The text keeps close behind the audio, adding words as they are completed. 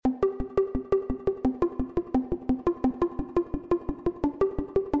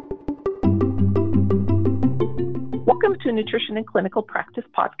Welcome to Nutrition in Clinical Practice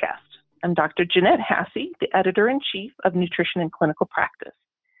podcast. I'm Dr. Jeanette Hasse, the Editor-in-Chief of Nutrition in Clinical Practice.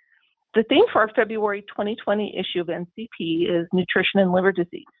 The theme for our February 2020 issue of NCP is nutrition and liver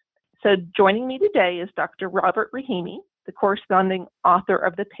disease. So joining me today is Dr. Robert Rahimi, the corresponding author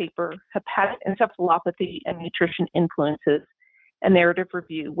of the paper, Hepatic Encephalopathy and Nutrition Influences, a Narrative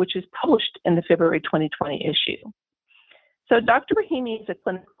Review, which is published in the February 2020 issue. So Dr. Rahimi is a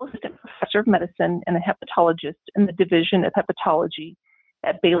clinical assistant professor of medicine and a hepatologist in the Division of Hepatology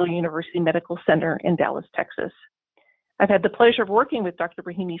at Baylor University Medical Center in Dallas, Texas. I've had the pleasure of working with Dr.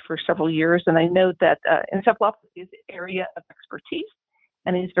 Rahimi for several years, and I know that encephalopathy is an area of expertise,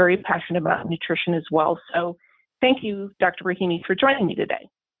 and he's very passionate about nutrition as well. So thank you, Dr. Rahimi, for joining me today.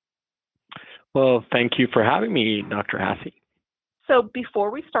 Well, thank you for having me, Dr. Hasse. So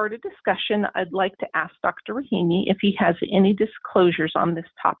before we start a discussion, I'd like to ask Dr. Rahimi if he has any disclosures on this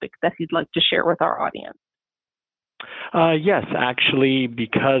topic that he'd like to share with our audience. Yes, actually,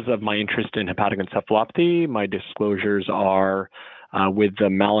 because of my interest in hepatic encephalopathy, my disclosures are with the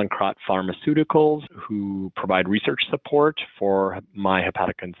Mallinckrodt Pharmaceuticals, who provide research support for my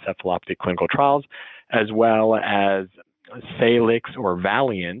hepatic encephalopathy clinical trials, as well as Salix or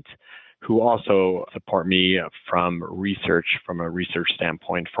Valiant, who also support me from a research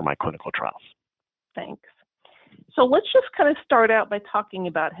standpoint for my clinical trials. Thanks. So let's just kind of start out by talking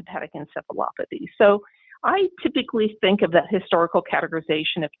about hepatic encephalopathy. So I typically think of that historical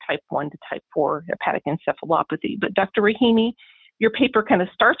categorization of type 1 to type 4 hepatic encephalopathy, but Dr. Rahimi, your paper kind of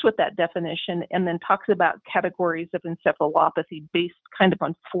starts with that definition and then talks about categories of encephalopathy based kind of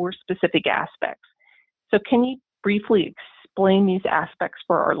on 4 specific aspects. So can you briefly explain these aspects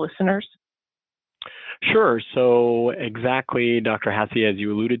for our listeners? Sure. So exactly, Dr. Hasse, as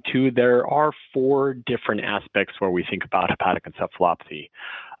you alluded to, there are 4 different aspects where we think about hepatic encephalopathy.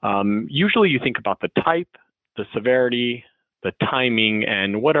 Usually you think about the type, the severity, the timing,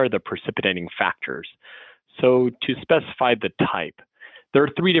 and what are the precipitating factors. So to specify the type, there are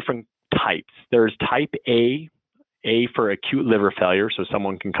 3 different types. There's type A for acute liver failure. So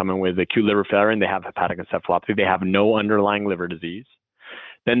someone can come in with acute liver failure and they have hepatic encephalopathy. They have no underlying liver disease.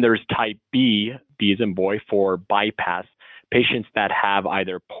 Then there's type B, B as in boy, for bypass, patients that have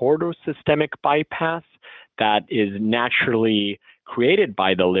either portosystemic bypass that is naturally created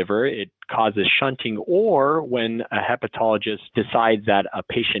by the liver. It causes shunting, or when a hepatologist decides that a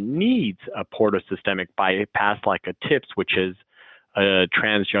patient needs a portosystemic bypass like a TIPS, which is a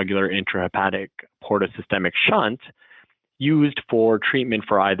transjugular intrahepatic portosystemic shunt, used for treatment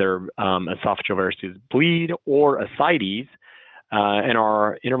for either esophageal varices bleed or ascites, and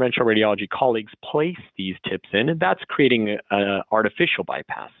our interventional radiology colleagues place these TIPS in, and that's creating an artificial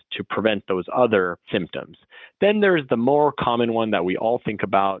bypass to prevent those other symptoms. Then there's the more common one that we all think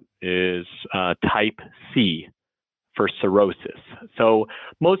about is type C for cirrhosis. So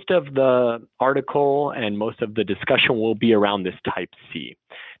most of the article and most of the discussion will be around this type C.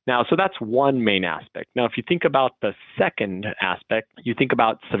 Now, so that's one main aspect. Now, if you think about the second aspect, you think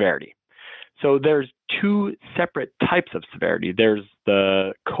about severity. So there's 2 separate types of severity. There's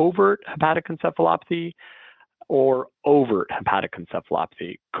the covert hepatic encephalopathy or overt hepatic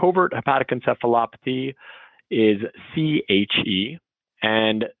encephalopathy. Covert hepatic encephalopathy is CHE,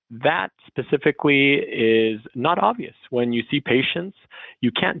 and that specifically is not obvious. When you see patients,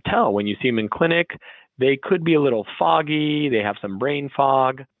 you can't tell. When you see them in clinic, they could be a little foggy, they have some brain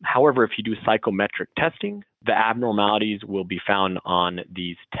fog. However, if you do psychometric testing, the abnormalities will be found on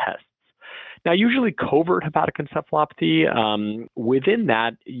these tests. Now, usually covert hepatic encephalopathy, within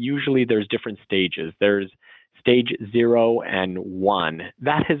that, usually there's different stages. There's stage 0 and 1.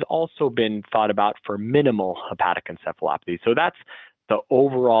 That has also been thought about for minimal hepatic encephalopathy. So that's the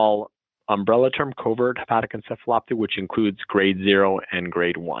overall umbrella term, covert hepatic encephalopathy, which includes grade 0 and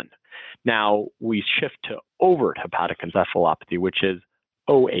grade 1. Now, we shift to overt hepatic encephalopathy, which is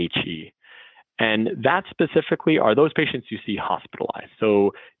OHE. And that specifically are those patients you see hospitalized.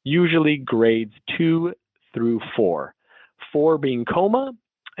 So usually grades 2 through 4. 4 being coma,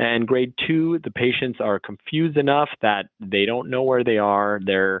 and grade 2, the patients are confused enough that they don't know where they are.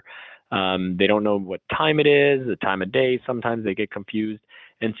 They don't know what time it is, the time of day. Sometimes they get confused.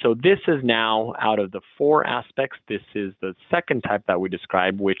 And so this is now, out of the 4 aspects, this is the second type that we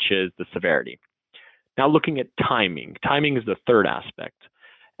describe, which is the severity. Now looking at timing. Timing is the third aspect.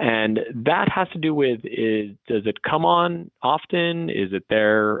 And that has to do with, does it come on often? Is it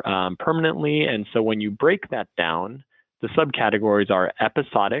there permanently? And so when you break that down, the subcategories are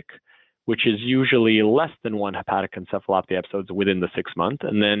episodic, which is usually less than 1 hepatic encephalopathy episodes within the 6 months.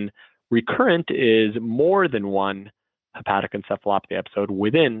 And then recurrent is more than 1 hepatic encephalopathy episode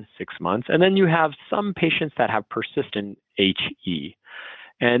within 6 months. And then you have some patients that have persistent HE.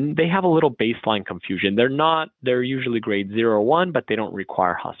 And they have a little baseline confusion. They're usually grade 0 or 1, but they don't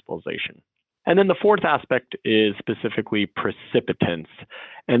require hospitalization. And then the fourth aspect is specifically precipitants.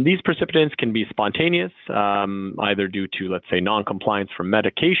 And these precipitants can be spontaneous, either due to, let's say, noncompliance from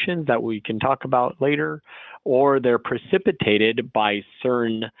medications that we can talk about later, or they're precipitated by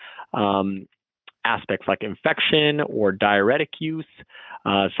certain aspects like infection or diuretic use.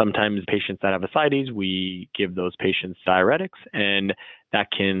 Sometimes patients that have ascites, we give those patients diuretics, and that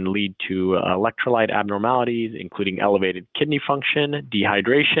can lead to electrolyte abnormalities, including elevated kidney function,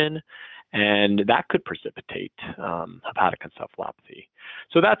 dehydration, and that could precipitate hepatic encephalopathy.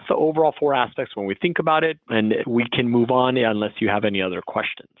 So that's the overall four aspects when we think about it, and we can move on unless you have any other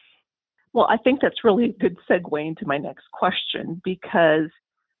questions. Well, I think that's really a good segue into my next question, because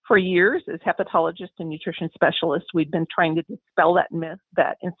for years as hepatologists and nutrition specialists, we've been trying to dispel that myth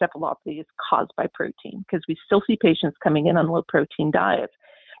that encephalopathy is caused by protein, because we still see patients coming in on low protein diets.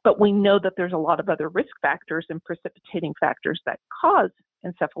 But we know that there's a lot of other risk factors and precipitating factors that cause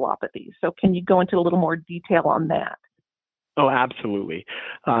encephalopathy. So can you go into a little more detail on that? Oh, absolutely.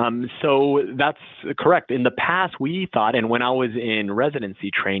 So that's correct. In the past, we thought, and when I was in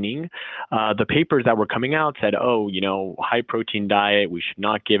residency training, the papers that were coming out said, oh, high protein diet, we should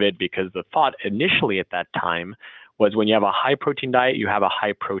not give it, because the thought initially at that time was when you have a high protein diet, you have a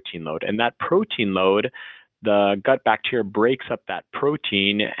high protein load. And that protein load, the gut bacteria breaks up that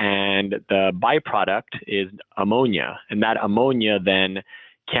protein, and the byproduct is ammonia. And that ammonia then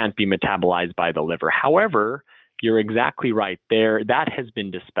can't be metabolized by the liver. However, you're exactly right there. That has been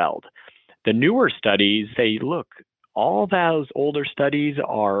dispelled. The newer studies say, look, all those older studies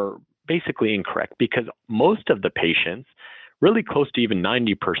are basically incorrect, because most of the patients, really close to even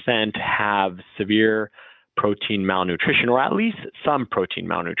 90%, have severe protein malnutrition, or at least some protein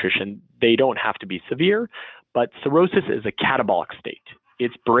malnutrition. They don't have to be severe, but cirrhosis is a catabolic state.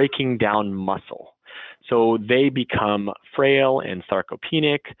 It's breaking down muscle. So they become frail and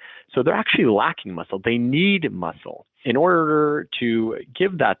sarcopenic. So they're actually lacking muscle. They need muscle. In order to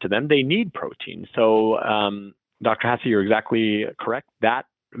give that to them, they need protein. So Dr. Hasse, you're exactly correct. That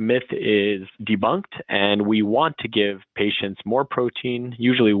myth is debunked, and we want to give patients more protein,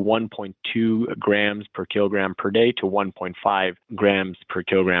 usually 1.2 grams per kilogram per day to 1.5 grams per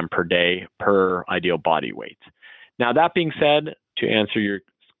kilogram per day per ideal body weight. Now, that being said, to answer your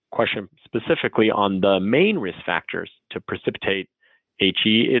question specifically on the main risk factors to precipitate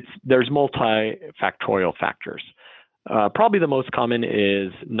HE, there's multifactorial factors. Probably the most common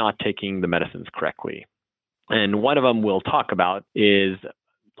is not taking the medicines correctly. And one of them we'll talk about is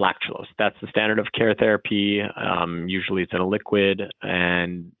lactulose. That's the standard of care therapy. Usually it's in a liquid,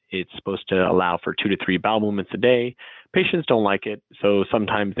 and it's supposed to allow for 2 to 3 bowel movements a day. Patients don't like it, so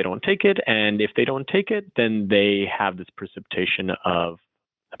sometimes they don't take it. And if they don't take it, then they have this precipitation of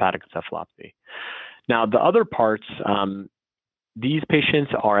hepatic encephalopathy. Now, the other parts, these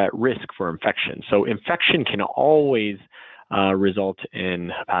patients are at risk for infection. So infection can always result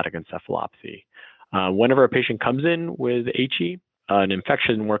in hepatic encephalopathy. Whenever a patient comes in with HE, an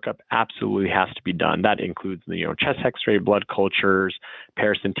infection workup absolutely has to be done. That includes, chest X-ray, blood cultures,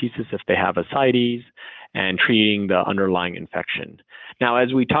 paracentesis if they have ascites, and treating the underlying infection. Now,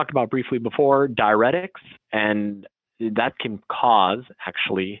 as we talked about briefly before, diuretics, and that can cause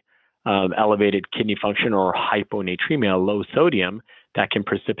actually elevated kidney function or hyponatremia, low sodium, that can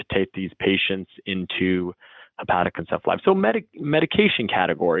precipitate these patients into hepatic encephalopathy. So medication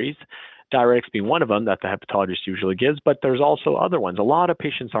categories, diuretics being one of them that the hepatologist usually gives, but there's also other ones. A lot of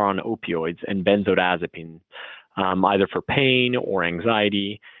patients are on opioids and benzodiazepines, either for pain or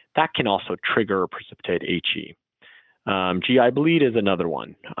anxiety. That can also trigger or precipitate HE. GI bleed is another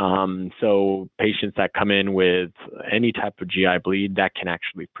one. So patients that come in with any type of GI bleed, that can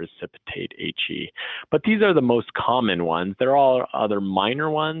actually precipitate HE. But these are the most common ones. There are other minor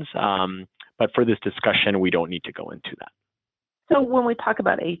ones, but for this discussion, we don't need to go into that. So when we talk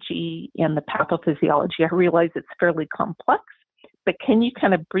about HE and the pathophysiology, I realize it's fairly complex, but can you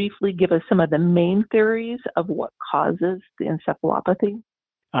kind of briefly give us some of the main theories of what causes the encephalopathy?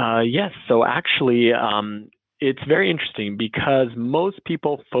 Yes. So actually, it's very interesting because most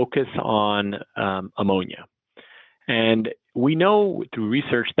people focus on ammonia. And we know through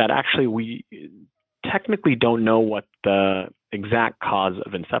research that actually we technically don't know what the exact cause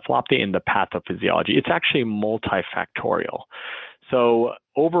of encephalopathy and the pathophysiology. It's actually multifactorial. So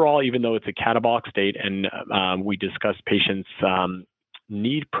overall, even though it's a catabolic state and we discuss patients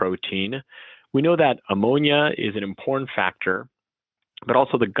need protein, we know that ammonia is an important factor but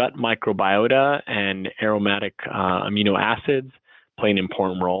also the gut microbiota and aromatic amino acids play an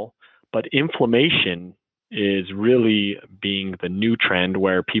important role. But inflammation is really being the new trend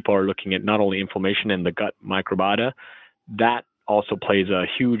where people are looking at not only inflammation and the gut microbiota, that also plays a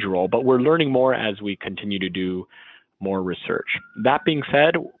huge role. But we're learning more as we continue to do more research. That being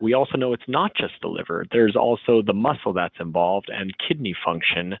said, we also know it's not just the liver. There's also the muscle that's involved and kidney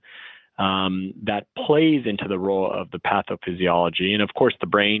function that plays into the role of the pathophysiology. And of course, the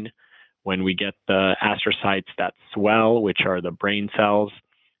brain, when we get the astrocytes that swell, which are the brain cells,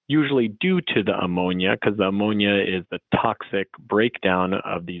 usually due to the ammonia, because the ammonia is the toxic breakdown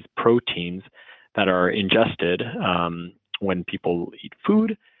of these proteins that are ingested when people eat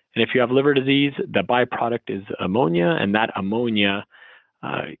food. And if you have liver disease, the byproduct is ammonia, and that ammonia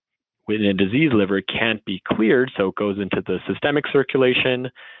within a diseased liver can't be cleared, so it goes into the systemic circulation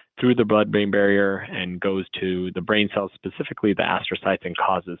through the blood-brain barrier and goes to the brain cells, specifically the astrocytes, and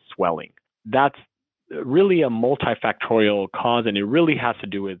causes swelling. That's really a multifactorial cause, and it really has to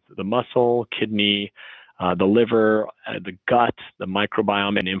do with the muscle, kidney, the liver, the gut, the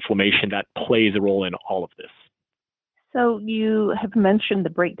microbiome, and inflammation that plays a role in all of this. So you have mentioned the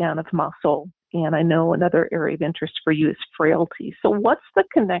breakdown of muscle, and I know another area of interest for you is frailty. So what's the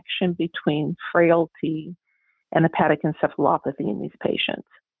connection between frailty and hepatic encephalopathy in these patients?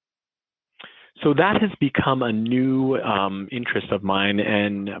 So that has become a new interest of mine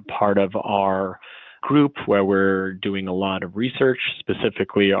and part of our group where we're doing a lot of research,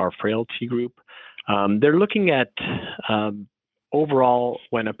 specifically our frailty group. They're looking at overall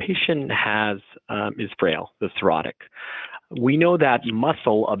when a patient is frail, the cirrhotic. We know that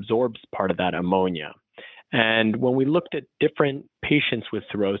muscle absorbs part of that ammonia. And when we looked at different patients with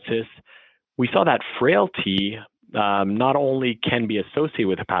cirrhosis, we saw that frailty not only can be associated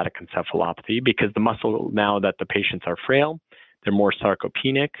with hepatic encephalopathy because the muscle, now that the patients are frail, they're more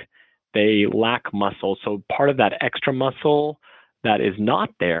sarcopenic, they lack muscle. So part of that extra muscle that is not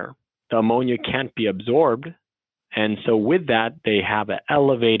there, the ammonia can't be absorbed. And so with that, they have an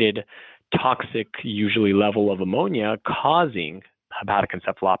elevated toxic, usually level of ammonia, causing hepatic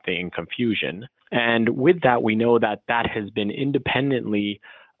encephalopathy and confusion. And with that, we know that that has been independently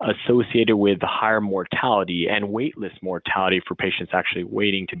associated with higher mortality and waitlist mortality for patients actually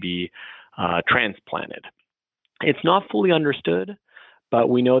waiting to be transplanted. It's not fully understood, but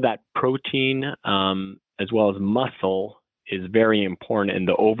we know that protein as well as muscle is very important in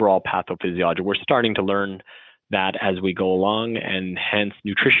the overall pathophysiology. We're starting to learn that as we go along, and hence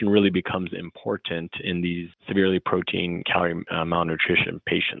nutrition really becomes important in these severely protein calorie malnutrition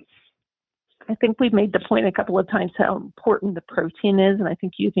patients. I think we've made the point a couple of times how important the protein is, and I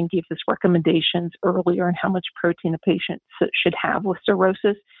think you even gave us recommendations earlier on how much protein a patient should have with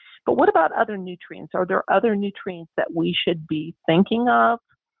cirrhosis. But what about other nutrients? Are there other nutrients that we should be thinking of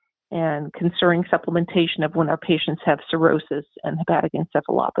and considering supplementation of when our patients have cirrhosis and hepatic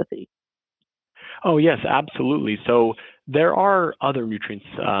encephalopathy? Oh, yes, absolutely. So there are other nutrients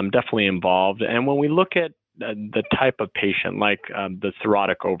definitely involved. And when we look at the type of patient, like the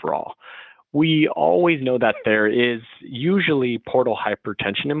cirrhotic overall, we always know that there is usually portal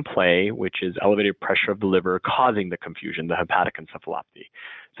hypertension in play, which is elevated pressure of the liver causing the confusion, the hepatic encephalopathy.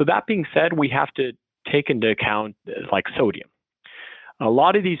 So that being said, we have to take into account like sodium. A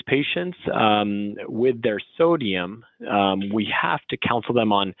lot of these patients with their sodium, we have to counsel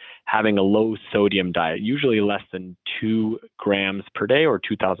them on having a low sodium diet, usually less than 2 grams per day or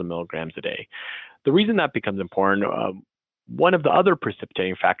 2,000 milligrams a day. The reason that becomes important, one of the other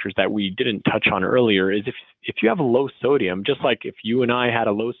precipitating factors that we didn't touch on earlier is if you have a low sodium, just like if you and I had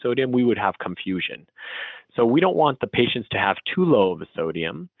a low sodium, we would have confusion. So we don't want the patients to have too low of a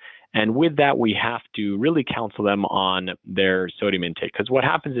sodium. And with that, we have to really counsel them on their sodium intake. Because what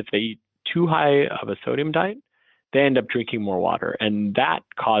happens if they eat too high of a sodium diet, they end up drinking more water. And that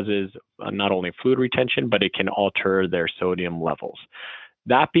causes not only fluid retention, but it can alter their sodium levels.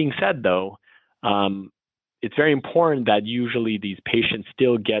 That being said, though, it's very important that usually these patients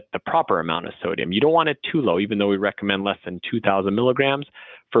still get the proper amount of sodium. You don't want it too low, even though we recommend less than 2,000 milligrams.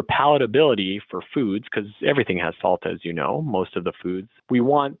 For palatability for foods, because everything has salt, as you know, most of the foods, we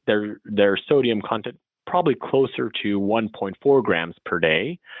want their sodium content probably closer to 1.4 grams per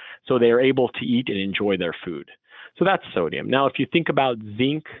day, so they are able to eat and enjoy their food. So that's sodium. Now, if you think about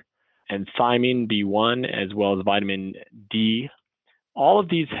zinc and thiamine B1, as well as vitamin D, all of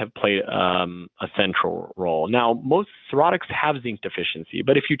these have played a central role. Now, most cirrhotics have zinc deficiency,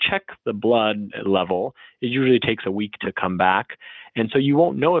 but if you check the blood level, it usually takes a week to come back, and so you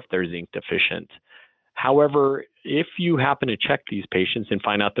won't know if they're zinc deficient. However, if you happen to check these patients and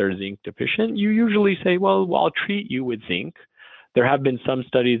find out they're zinc deficient, you usually say, well, I'll treat you with zinc. There have been some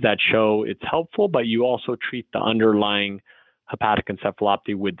studies that show it's helpful, but you also treat the underlying hepatic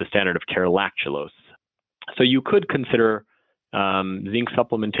encephalopathy with the standard of care lactulose. So you could consider zinc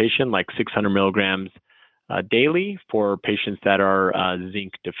supplementation, like 600 milligrams daily for patients that are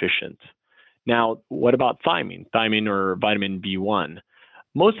zinc deficient. Now, what about thiamine? Thiamine or vitamin B1.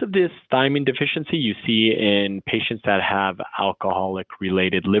 Most of this thiamine deficiency you see in patients that have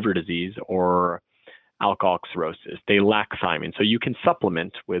alcoholic-related liver disease or alcoholic cirrhosis. They lack thiamine, so you can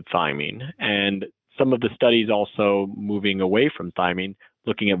supplement with thiamine. And some of the studies also moving away from thiamine,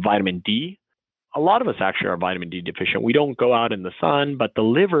 looking at vitamin D. A lot of us actually are vitamin D deficient. We don't go out in the sun, but the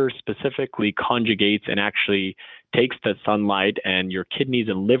liver specifically conjugates and actually takes the sunlight, and your kidneys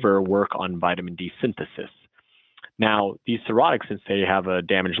and liver work on vitamin D synthesis. Now, these cirrhotics, since they have a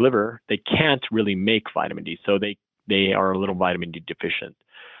damaged liver, they can't really make vitamin D, so they are a little vitamin D deficient.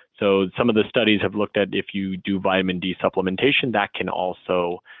 So some of the studies have looked at if you do vitamin D supplementation, that can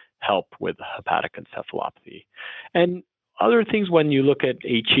also help with hepatic encephalopathy. And other things, when you look at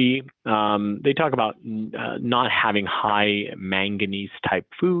HE, they talk about not having high manganese type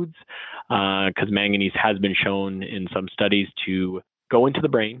foods, because manganese has been shown in some studies to go into the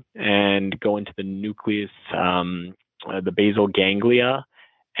brain and go into the nucleus, the basal ganglia,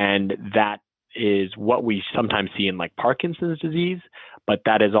 and that is what we sometimes see in like Parkinson's disease, but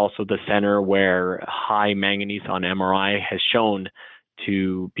that is also the center where high manganese on MRI has shown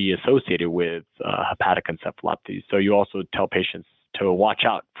to be associated with hepatic encephalopathy. So you also tell patients to watch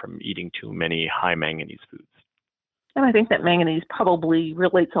out from eating too many high manganese foods. And I think that manganese probably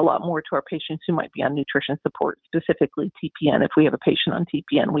relates a lot more to our patients who might be on nutrition support, specifically TPN. If we have a patient on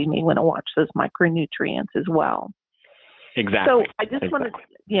TPN, we may want to watch those micronutrients as well. Exactly. So I just want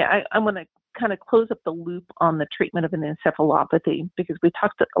to, I want to kind of close up the loop on the treatment of an encephalopathy, because we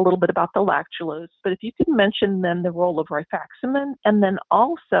talked a little bit about the lactulose, but if you could mention then the role of rifaximin, and then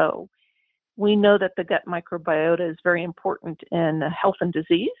also we know that the gut microbiota is very important in health and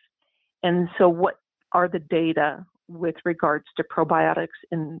disease. And so what are the data with regards to probiotics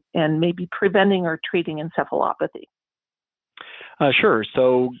and maybe preventing or treating encephalopathy? Sure.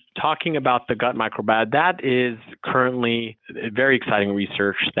 So talking about the gut microbiota, that is currently very exciting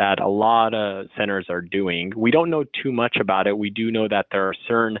research that a lot of centers are doing. We don't know too much about it. We do know that there are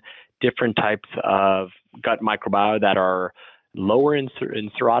certain different types of gut microbiota that are lower in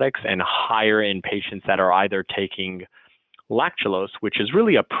cirrhotics and higher in patients that are either taking lactulose, which is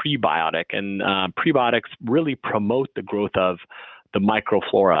really a prebiotic, and prebiotics really promote the growth of the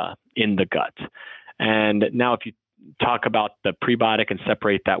microflora in the gut. And now if you talk about the prebiotic and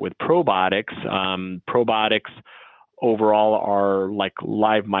separate that with probiotics, probiotics overall are like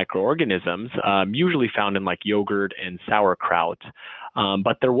live microorganisms, usually found in like yogurt and sauerkraut.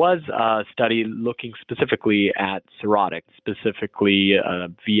 But there was a study looking specifically at cirrhotics, specifically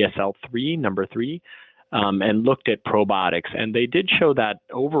VSL3, number 3, and looked at probiotics. And they did show that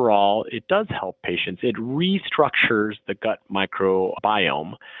overall it does help patients. It restructures the gut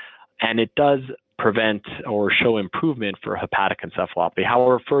microbiome, and it does prevent or show improvement for hepatic encephalopathy.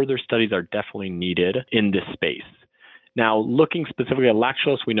 However, further studies are definitely needed in this space. Now, looking specifically at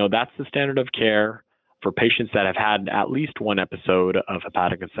lactulose, we know that's the standard of care for patients that have had at least one episode of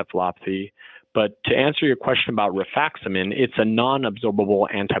hepatic encephalopathy. But to answer your question about rifaximin, it's a non-absorbable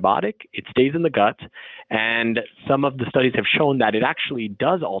antibiotic. It stays in the gut, and some of the studies have shown that it actually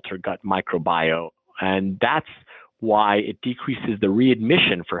does alter gut microbiome, and that's why it decreases the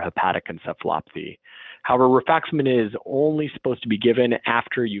readmission for hepatic encephalopathy. However, rifaximin is only supposed to be given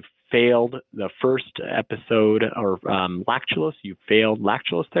after you've failed the first episode or lactulose, you failed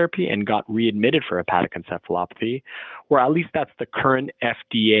lactulose therapy and got readmitted for hepatic encephalopathy, or at least that's the current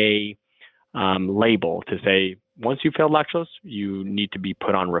FDA label to say, once you failed lactulose, you need to be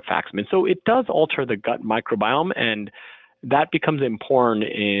put on rifaximin. So it does alter the gut microbiome, and that becomes important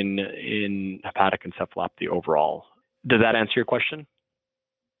in hepatic encephalopathy overall. Does that answer your question?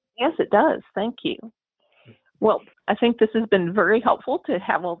 Yes, it does. Thank you. Well, I think this has been very helpful to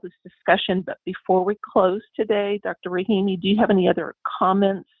have all this discussion, but before we close today, Dr. Rahimi, do you have any other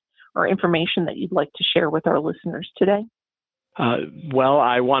comments or information that you'd like to share with our listeners today? Well,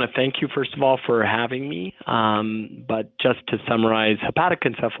 I want to thank you, first of all, for having me. But just to summarize, hepatic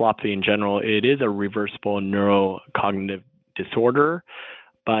encephalopathy in general, it is a reversible neurocognitive disorder,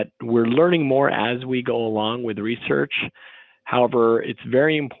 but we're learning more as we go along with research. However, it's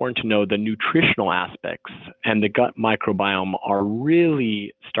very important to know the nutritional aspects and the gut microbiome are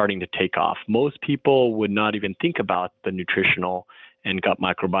really starting to take off. Most people would not even think about the nutritional and gut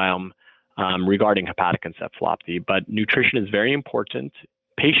microbiome regarding hepatic encephalopathy, but nutrition is very important.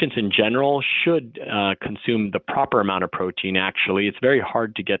 patients in general should consume the proper amount of protein. Actually, it's very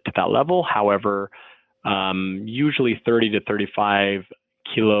hard to get to that level. However, usually 30 to 35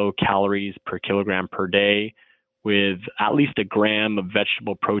 kilocalories per kilogram per day, with at least a gram of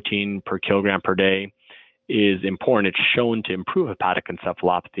vegetable protein per kilogram per day is important. It's shown to improve hepatic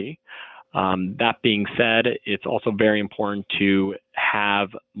encephalopathy. That being said, it's also very important to have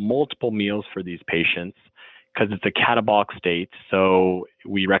multiple meals for these patients because it's a catabolic state. So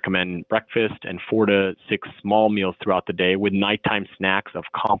we recommend breakfast and 4 to 6 small meals throughout the day with nighttime snacks of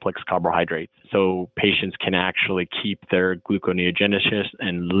complex carbohydrates. So patients can actually keep their gluconeogenesis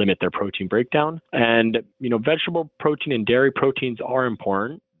and limit their protein breakdown. And, vegetable protein and dairy proteins are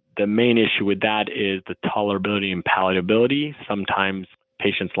important. The main issue with that is the tolerability and palatability. Sometimes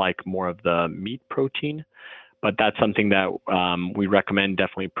patients like more of the meat protein, but that's something that we recommend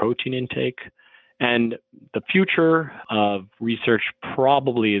definitely protein intake. And the future of research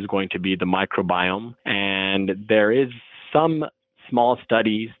probably is going to be the microbiome. And there is some small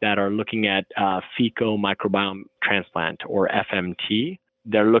studies that are looking at fecal microbiome transplant, or FMT.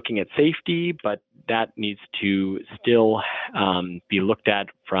 They're looking at safety, but that needs to still be looked at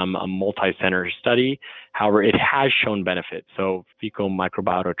from a multi-center study. However, it has shown benefit. So fecal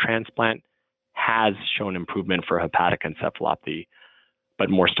microbiota transplant has shown improvement for hepatic encephalopathy, but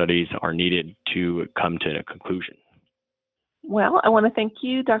more studies are needed to come to a conclusion. Well, I want to thank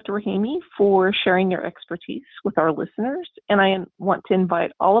you, Dr. Rahimi, for sharing your expertise with our listeners. And I want to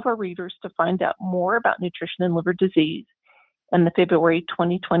invite all of our readers to find out more about nutrition and liver disease in the February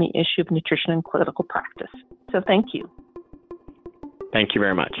 2020 issue of Nutrition and Clinical Practice. So thank you. Thank you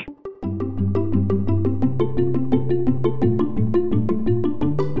very much.